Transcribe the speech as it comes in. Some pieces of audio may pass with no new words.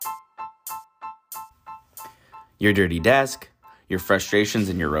Your dirty desk, your frustrations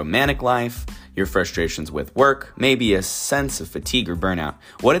in your romantic life, your frustrations with work, maybe a sense of fatigue or burnout.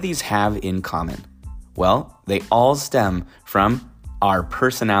 What do these have in common? Well, they all stem from our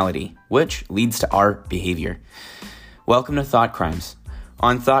personality, which leads to our behavior. Welcome to Thought Crimes.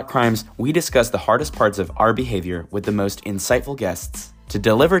 On Thought Crimes, we discuss the hardest parts of our behavior with the most insightful guests to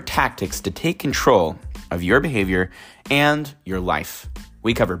deliver tactics to take control of your behavior and your life.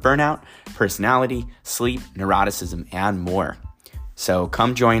 We cover burnout, personality, sleep, neuroticism, and more. So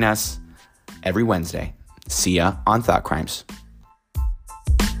come join us every Wednesday. See ya on Thought Crimes.